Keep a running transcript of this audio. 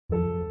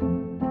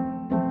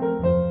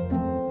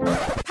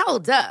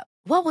Hold up.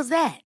 What was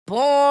that?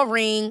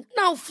 Boring.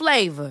 No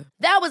flavor.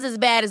 That was as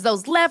bad as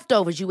those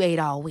leftovers you ate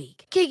all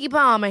week. Keke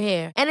Palmer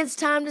here. And it's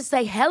time to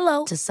say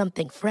hello to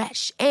something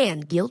fresh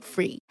and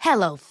guilt-free.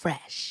 Hello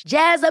Fresh.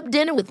 Jazz up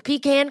dinner with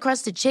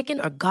pecan-crusted chicken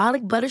or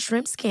garlic butter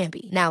shrimp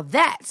scampi. Now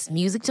that's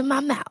music to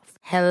my mouth.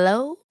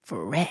 Hello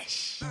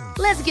Fresh.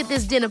 Let's get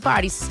this dinner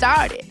party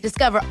started.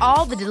 Discover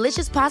all the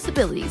delicious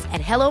possibilities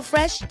at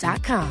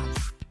HelloFresh.com.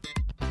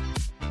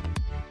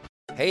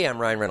 Hey, I'm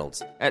Ryan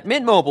Reynolds. At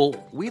Mint Mobile,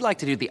 we like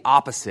to do the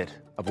opposite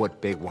of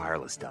what Big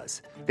Wireless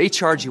does. They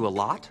charge you a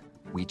lot,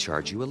 we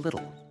charge you a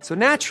little. So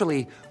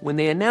naturally, when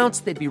they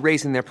announced they'd be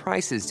raising their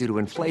prices due to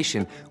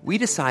inflation, we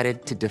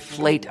decided to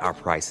deflate our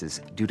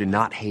prices due to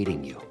not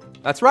hating you.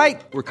 That's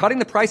right. We're cutting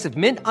the price of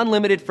Mint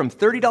Unlimited from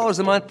 $30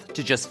 a month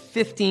to just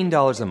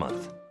 $15 a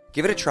month.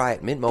 Give it a try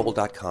at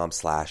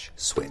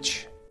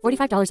mintmobile.com/switch.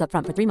 $45 up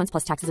front for 3 months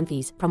plus taxes and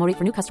fees. Promo rate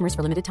for new customers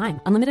for limited time.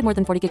 Unlimited more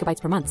than 40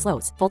 gigabytes per month.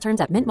 Slows full terms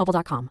at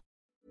mintmobile.com.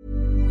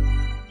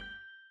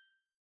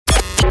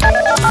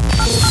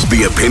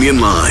 The Opinion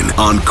Line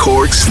on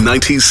Cork's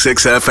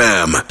 96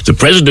 FM. The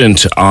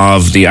president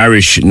of the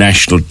Irish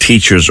National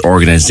Teachers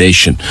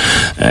Organisation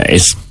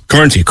is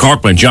currently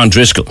Corkman, John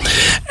Driscoll,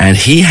 and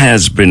he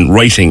has been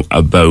writing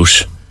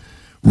about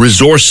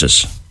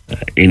resources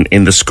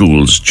in the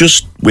schools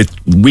just with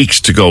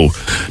weeks to go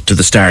to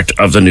the start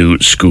of the new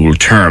school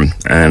term,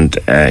 and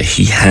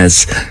he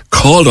has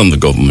called on the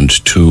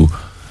government to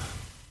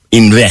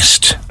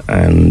invest.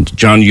 And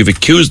John, you've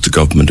accused the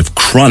government of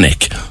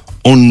chronic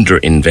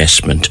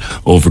underinvestment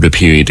over the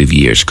period of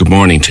years. Good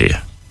morning to you.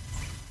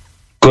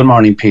 Good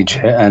morning,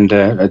 PJ, and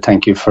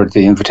thank you for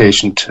the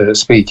invitation to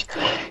speak.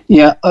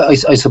 Yeah, I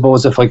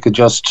suppose if I could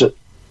just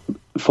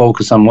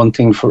focus on one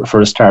thing for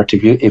a start,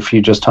 if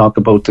you just talk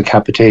about the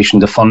capitation,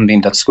 the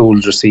funding that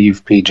schools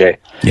receive, PJ.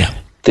 Yeah.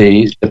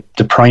 The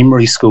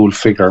primary school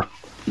figure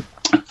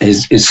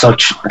is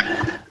such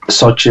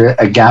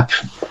a gap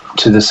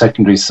to the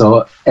secondary.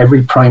 So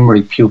every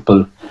primary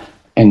pupil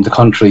in the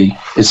country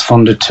is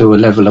funded to a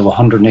level of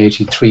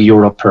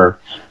 €183 per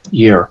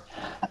year,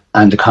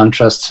 and the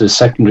contrast to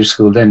secondary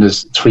school then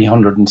is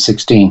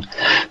 316.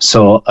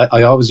 So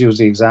I always use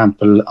the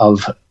example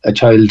of a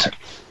child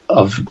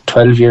of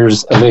 12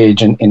 years of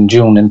age in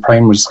June in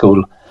primary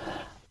school,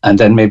 and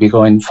then maybe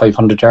going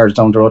 500 yards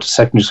down the road to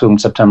secondary school in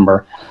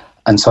September,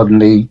 and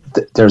suddenly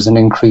there's an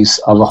increase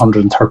of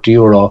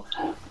 €130,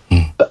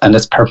 and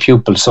it's per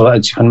pupil. So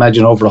as you can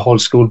imagine, over a whole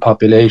school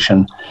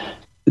population,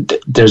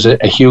 there's a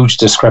huge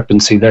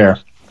discrepancy there.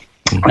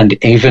 And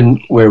even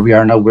where we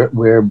are now,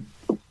 we're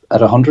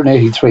at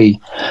 183.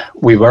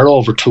 We were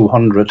over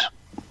 200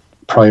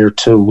 prior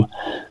to,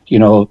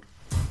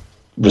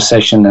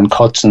 recession and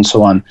cuts and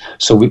so on.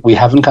 So we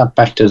haven't got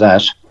back to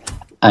that.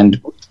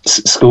 And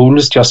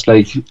schools, just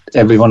like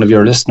every one of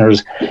your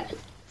listeners,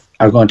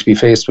 are going to be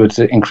faced with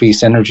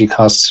increased energy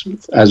costs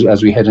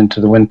as we head into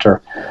the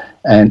winter.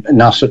 And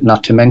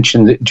not to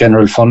mention the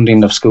general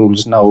funding of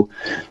schools now.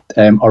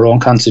 Our own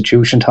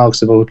constitution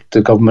talks about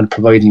the government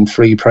providing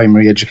free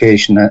primary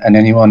education, and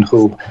anyone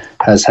who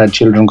has had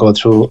children go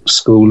through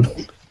school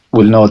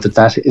will know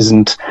that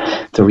isn't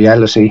the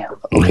reality.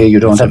 Okay, you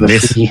don't have a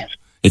free.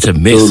 It's a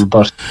myth, school,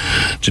 but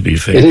to be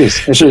fair. It is.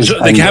 So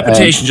the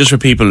capitation, just for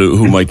people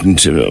who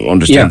mightn't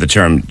understand the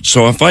term.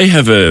 So if I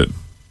have a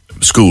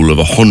school of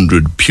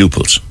 100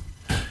 pupils,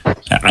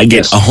 I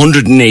get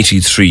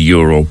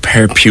 €183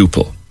 per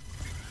pupil.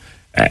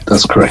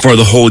 That's correct. For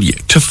the whole year.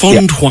 To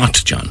fund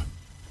what, John?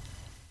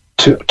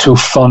 To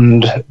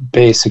fund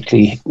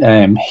basically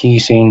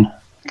heating,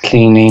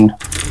 cleaning,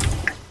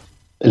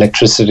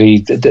 electricity,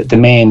 the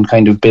main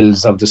kind of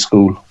bills of the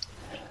school.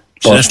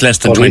 So that's less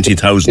than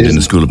 20,000 in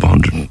a school of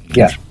 100.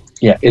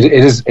 Yeah,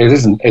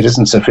 it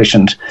isn't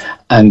sufficient,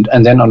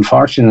 and then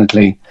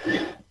unfortunately,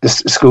 the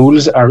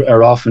schools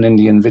are often in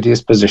the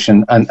invidious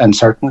position, and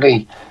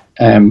certainly.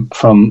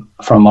 From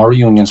our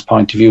union's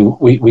point of view,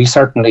 we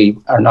certainly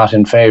are not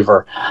in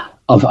favour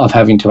of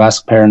having to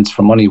ask parents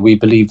for money. We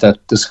believe that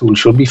the school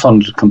should be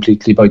funded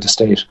completely by the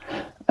state,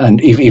 and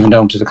even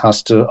down to the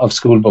cost of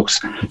school books.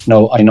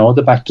 Now, I know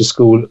the back to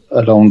school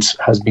allowance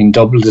has been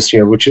doubled this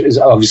year, which is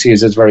obviously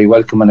is very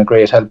welcome and a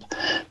great help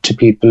to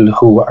people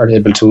who are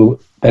able to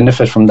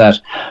benefit from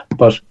that.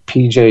 But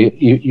PJ,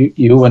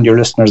 you and your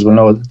listeners will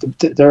know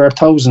that there are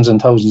thousands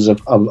and thousands of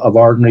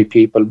ordinary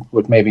people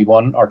with maybe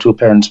one or two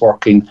parents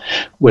working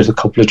with a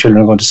couple of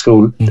children going to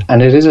school,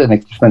 and it is an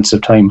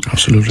expensive time.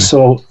 Absolutely.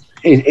 So,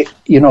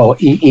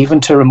 even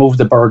to remove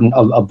the burden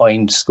of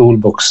buying school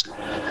books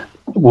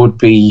would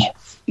be,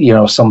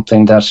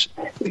 something that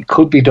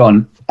could be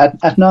done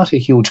at not a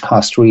huge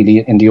cost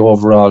really in the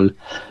overall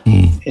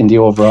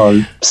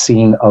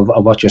scene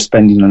of what you're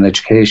spending on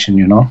education.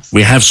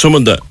 We have some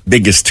of the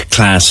biggest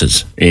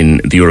classes in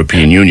the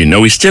European Union. Now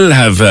we still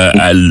have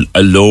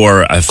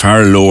a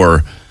far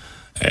lower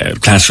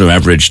classroom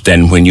average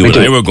than when you and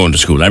I were going to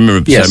school. I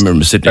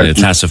remember sitting in a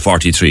class of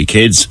 43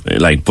 kids,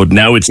 but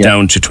now it's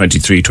down to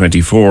 23,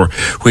 24,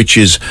 which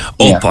is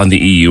up on the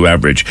EU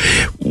average.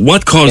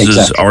 What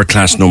causes our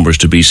class numbers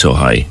to be so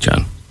high,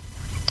 John?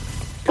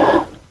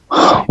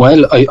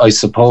 Well, I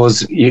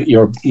suppose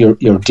you're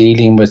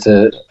dealing with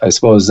a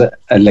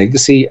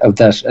legacy of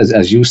that.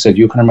 As you said,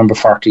 you can remember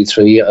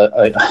 43.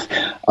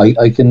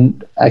 I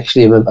can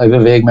actually I have a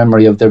vague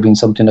memory of there being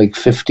something like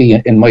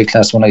 50 in my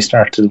class when I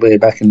started way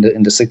back in the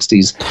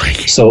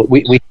 60s. So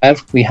we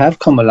have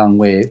come a long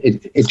way.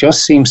 It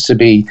just seems to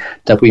be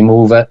that we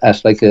move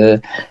at like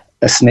a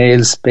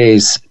snail's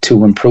pace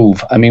to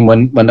improve. I mean,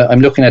 when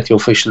I'm looking at the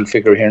official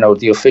figure here now,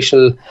 the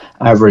official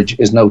average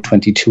is now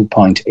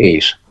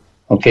 22.8.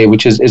 Okay,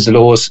 which is the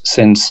lowest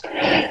since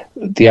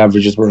the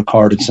averages were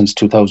recorded since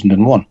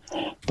 2001,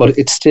 but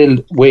it's still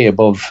way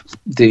above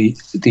the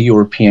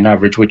European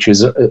average, which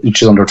is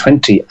under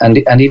 20.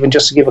 And even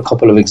just to give a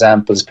couple of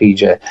examples,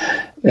 PJ,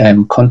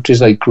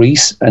 countries like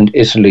Greece and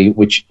Italy,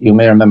 which you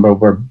may remember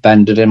were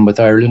banded in with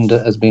Ireland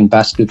as being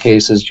basket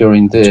cases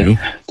during the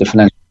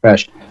financial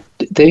crash,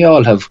 they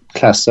all have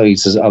class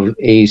sizes of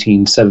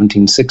 18,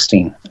 17,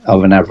 16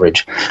 of an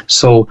average.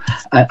 So,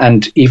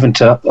 and even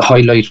to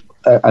highlight,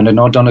 and I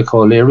know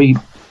Donegal O'Leary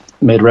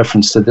made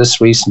reference to this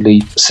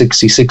recently,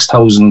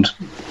 66,000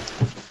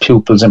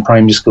 pupils in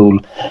primary school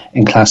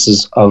in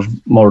classes of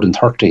more than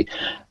 30.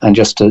 And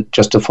just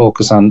to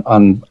focus on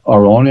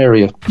our own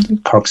area,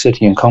 Cork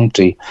City and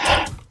County,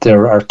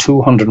 there are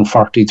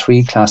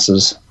 243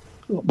 classes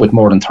with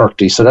more than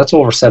 30. So that's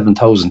over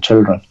 7,000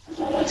 children.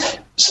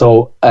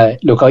 So,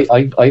 look,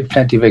 I have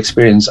plenty of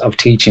experience of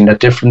teaching at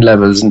different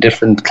levels and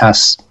different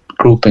class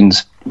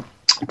groupings.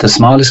 The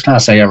smallest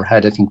class I ever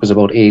had, I think, was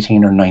about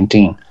 18 or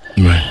 19.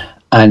 Right.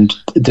 And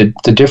the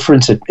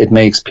difference it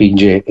makes,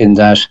 PJ, in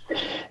that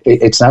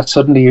it's not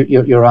suddenly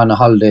you're on a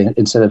holiday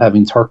instead of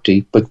having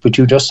 30, but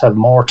you just have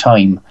more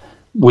time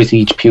with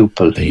each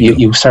pupil.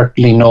 You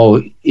certainly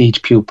know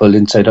each pupil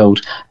inside out,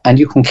 and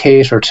you can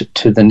cater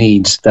to the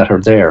needs that are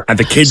there. And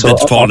the kid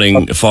that's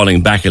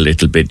falling back a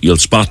little bit, you'll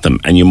spot them,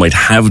 and you might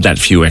have that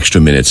few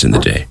extra minutes in the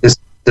day. This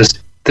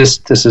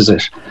is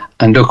it.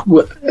 And look,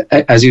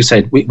 as you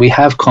said, we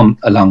have come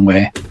a long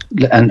way,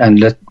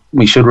 and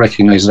we should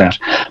recognise that.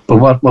 But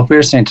what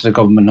we're saying to the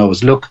government now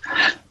is, look,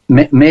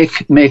 make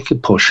the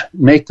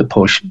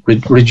push,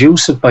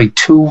 reduce it by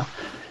 2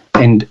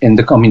 in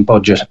the coming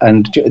budget.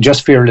 And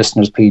just for your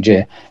listeners,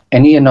 PJ,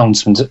 any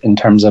announcements in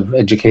terms of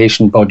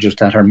education budgets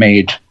that are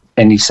made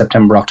any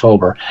September,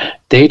 October,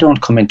 they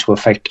don't come into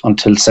effect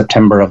until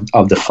September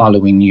of the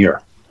following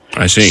year.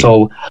 I see.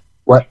 So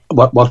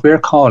what we're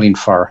calling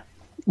for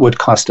would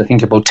cost, I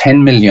think, about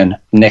 10 million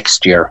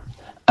next year,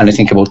 and I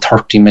think about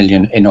 30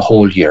 million in a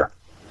whole year.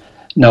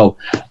 Now,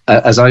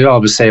 as I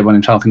always say when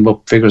I'm talking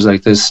about figures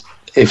like this,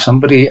 if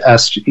somebody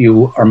asked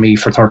you or me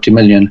for 30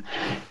 million,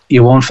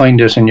 you won't find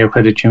it in your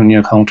credit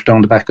union account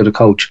down the back of the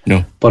couch.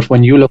 No. But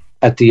when you look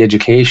at the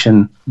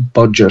education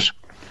budget,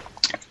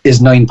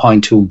 is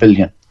 9.2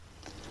 billion.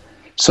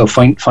 So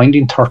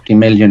finding 30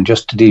 million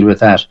just to deal with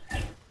that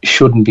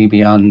shouldn't be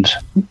beyond,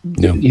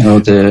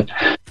 the...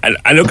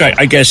 And look,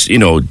 I guess,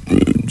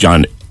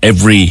 John,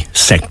 every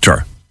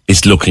sector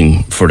is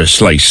looking for the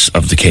slice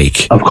of the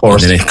cake, of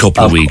course, in the next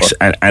couple of weeks.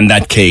 And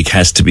that cake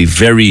has to be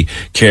very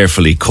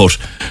carefully cut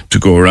to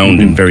go around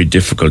in very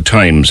difficult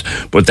times.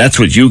 But that's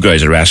what you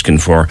guys are asking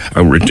for,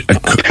 a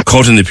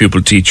cut in the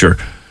pupil-teacher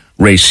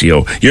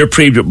ratio. Your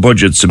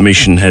pre-budget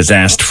submission has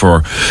asked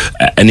for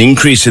an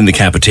increase in the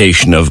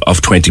capitation of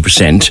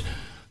 20%.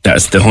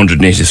 That's the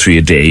 183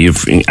 a day.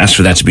 You've asked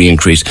for that to be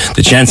increased.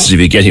 The chances of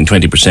you getting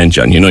 20%,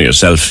 John, you know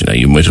yourself,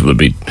 you might as well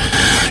be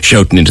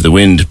shouting into the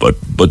wind, but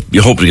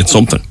you hope to get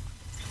something.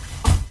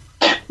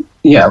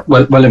 Yeah,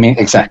 well, I mean,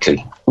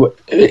 exactly.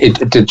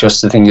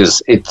 Just the thing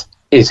is, it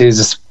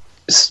is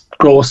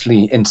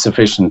grossly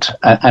insufficient.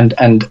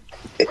 And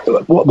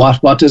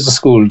what does the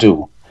school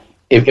do?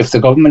 If the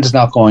government is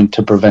not going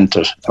to prevent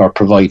it or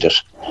provide it,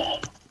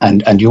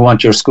 and you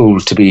want your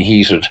school to be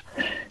heated,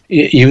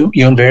 you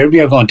invariably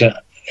are going to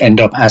end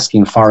up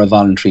asking for a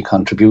voluntary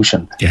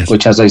contribution, yes,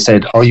 which, as I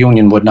said, our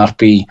union would not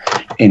be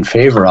in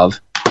favour of.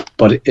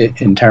 But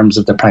in terms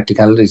of the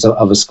practicalities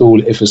of a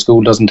school, if a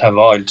school doesn't have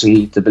oil to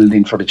heat the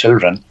building for the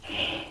children,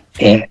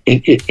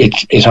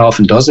 it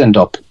often does end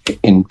up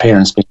in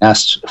parents being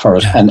asked for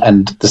it.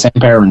 And the same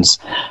parents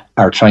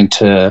are trying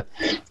to,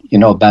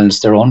 balance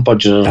their own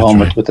budget at home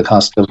with the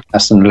cost of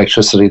gas and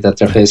electricity that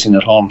they're facing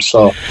at home.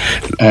 So,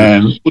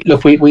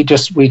 look, we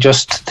just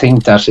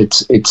think that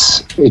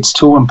it's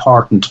too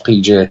important,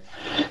 PJ,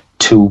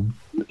 to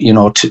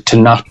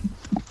not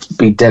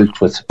be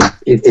dealt with.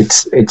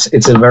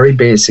 It's a very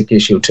basic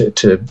issue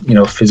to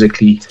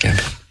physically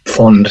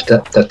fund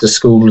that the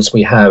schools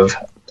we have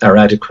are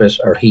adequate,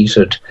 are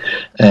heated.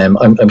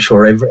 I'm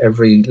sure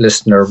every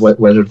listener,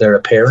 whether they're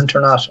a parent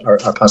or not, or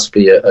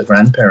possibly a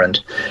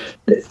grandparent,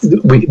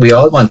 we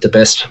all want the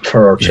best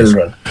for our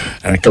children.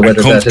 And a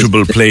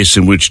comfortable place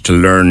in which to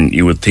learn,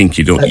 you would think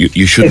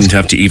you shouldn't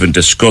have to even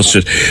discuss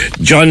it.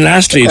 John,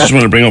 lastly, I just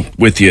want to bring up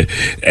with you,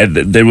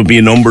 there will be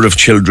a number of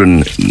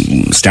children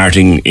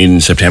starting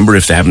in September,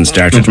 if they haven't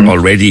started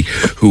already,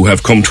 who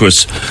have come to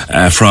us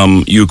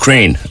from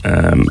Ukraine.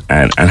 And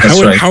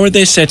how are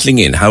they settling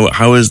in?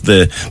 How is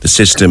the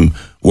system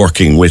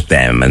working with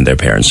them and their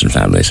parents and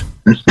families?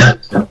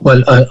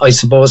 Well, I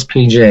suppose,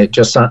 PJ,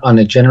 just on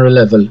a general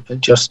level,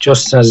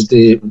 just as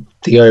the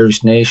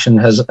Irish nation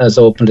has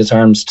opened its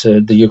arms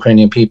to the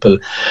Ukrainian people,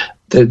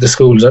 the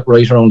schools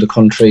right around the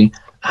country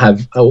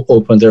have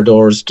opened their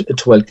doors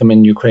to welcome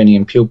in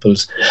Ukrainian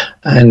pupils.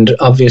 And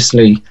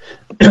obviously,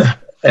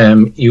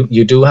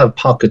 you do have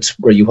pockets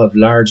where you have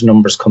large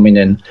numbers coming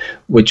in,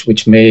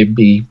 which may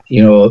be,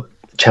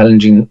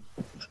 challenging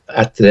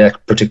at the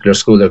particular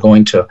school they're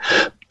going to.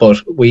 But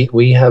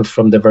we have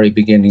from the very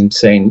beginning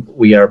saying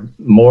we are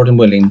more than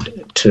willing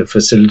to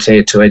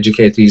facilitate, to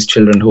educate these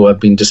children who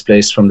have been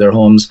displaced from their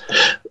homes,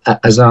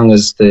 as long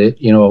as the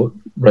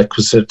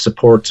requisite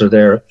supports are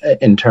there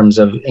in terms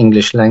of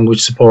English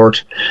language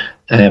support.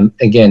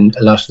 Again,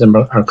 a lot of them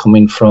are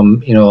coming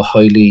from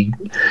highly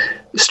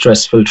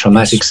stressful,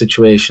 traumatic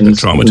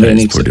situations.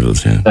 Traumatized, poor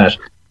devils, yeah. That.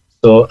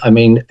 So, I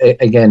mean,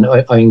 again,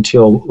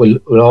 INTO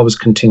will always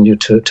continue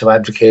to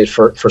advocate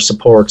for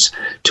supports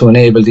to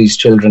enable these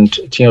children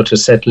to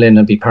settle in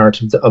and be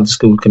part of the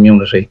school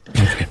community.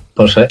 Okay.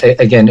 But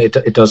again,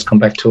 it does come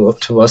back to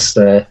us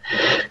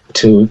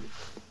to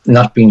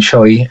not being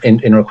shy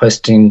in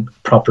requesting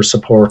proper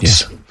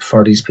supports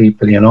for these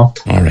people, All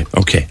right,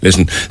 okay.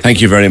 Listen,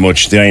 thank you very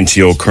much. The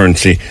INTO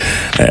currently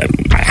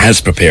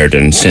has prepared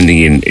and sending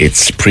in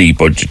its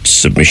pre-budget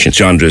submission.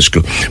 John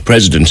Driscoll,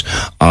 President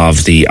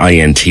of the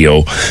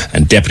INTO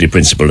and Deputy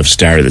Principal of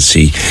Star of the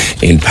Sea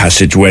in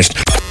Passage West.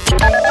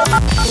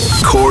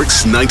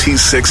 Cork's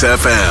 96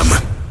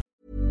 FM.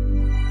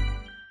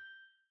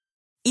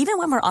 Even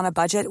when we're on a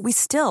budget, we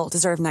still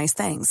deserve nice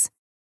things.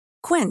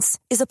 Quince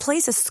is a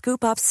place to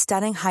scoop up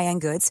stunning high-end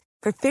goods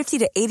for 50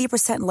 to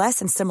 80% less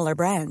than similar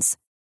brands.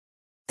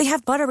 They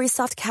have buttery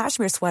soft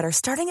cashmere sweaters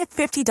starting at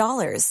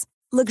 $50,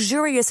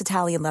 luxurious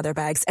Italian leather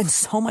bags, and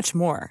so much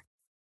more.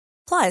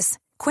 Plus,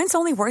 Quince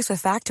only works with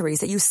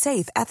factories that use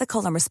safe,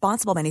 ethical, and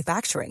responsible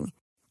manufacturing.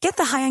 Get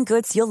the high-end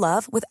goods you'll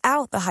love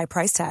without the high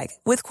price tag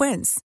with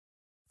Quince.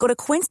 Go to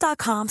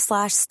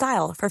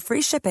quince.com/style for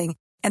free shipping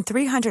and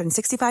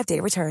 365-day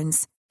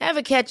returns.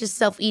 Ever catch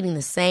yourself eating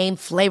the same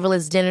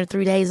flavorless dinner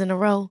 3 days in a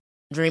row?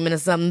 Dreaming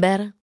of something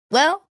better?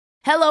 Well,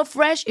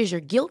 HelloFresh is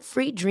your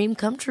guilt-free dream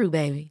come true,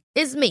 baby.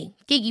 It's me,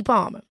 Keke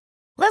Palmer.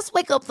 Let's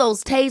wake up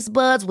those taste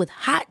buds with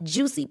hot,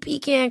 juicy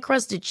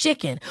pecan-crusted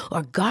chicken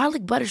or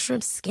garlic butter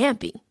shrimp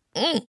scampi.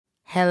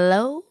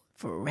 Hello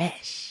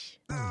Fresh.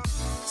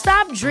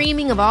 Stop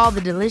dreaming of all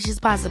the delicious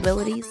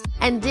possibilities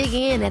and dig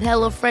in at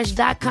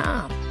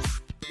HelloFresh.com.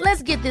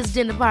 Let's get this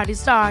dinner party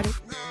started.